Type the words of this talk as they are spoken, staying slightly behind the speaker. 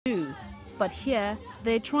But here,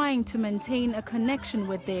 they're trying to maintain a connection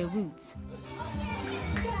with their roots.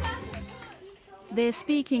 They're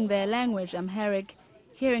speaking their language, Amharic,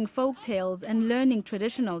 hearing folk tales and learning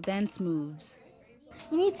traditional dance moves.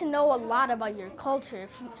 You need to know a lot about your culture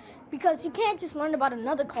because you can't just learn about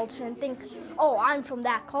another culture and think, oh, I'm from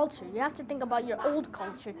that culture. You have to think about your old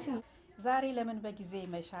culture too.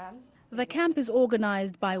 The camp is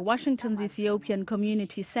organized by Washington's Ethiopian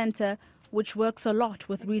Community Center, which works a lot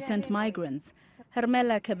with recent migrants.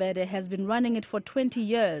 Hermela Kebede has been running it for 20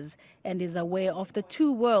 years and is aware of the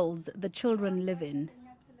two worlds the children live in.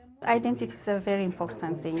 Identity is a very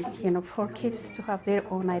important thing, for kids to have their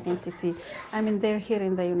own identity. I mean, they're here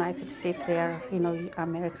in the United States, they're,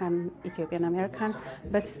 American, Ethiopian Americans,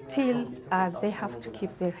 but still they have to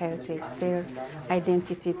keep their heritage, their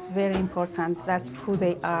identity. It's very important. That's who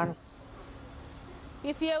they are.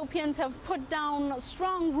 Ethiopians have put down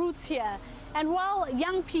strong roots here. And while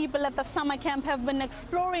young people at the summer camp have been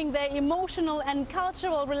exploring their emotional and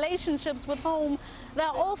cultural relationships with home, there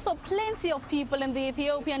are also plenty of people in the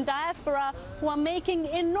Ethiopian diaspora who are making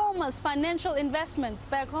enormous financial investments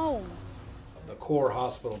back home. The core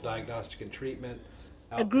hospital diagnostic and treatment.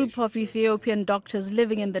 A group of Ethiopian doctors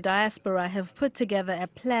living in the diaspora have put together a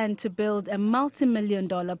plan to build a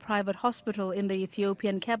multi-million-dollar private hospital in the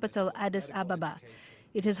Ethiopian capital, Addis Ababa.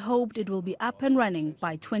 It is hoped it will be up and running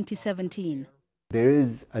by 2017. There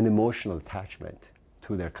is an emotional attachment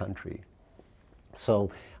to their country.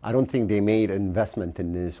 So I don't think they made an investment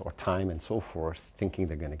in this or time and so forth thinking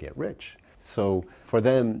they're going to get rich. So for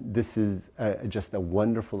them, this is just a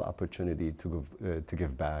wonderful opportunity to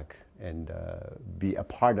give back and be a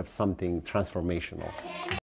part of something transformational.